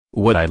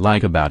What I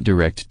like about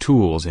Direct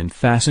Tools and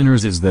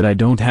Fasteners is that I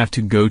don't have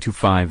to go to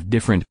 5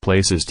 different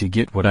places to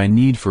get what I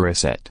need for a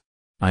set.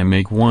 I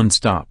make one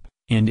stop,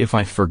 and if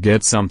I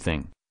forget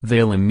something,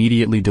 they'll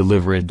immediately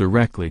deliver it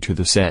directly to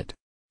the set.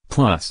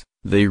 Plus,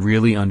 they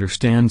really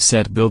understand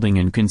set building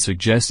and can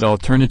suggest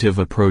alternative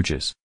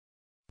approaches.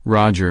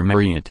 Roger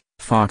Marriott,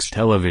 Fox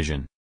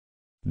Television.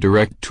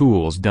 Direct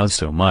Tools does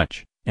so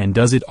much, and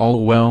does it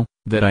all well,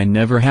 that I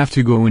never have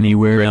to go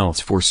anywhere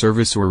else for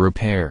service or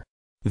repair.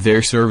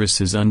 Their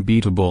service is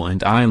unbeatable,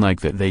 and I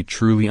like that they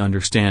truly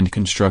understand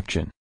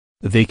construction.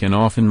 They can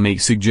often make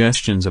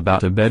suggestions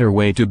about a better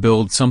way to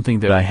build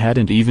something that I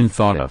hadn't even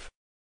thought of.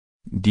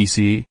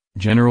 DC,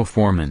 General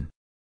Foreman.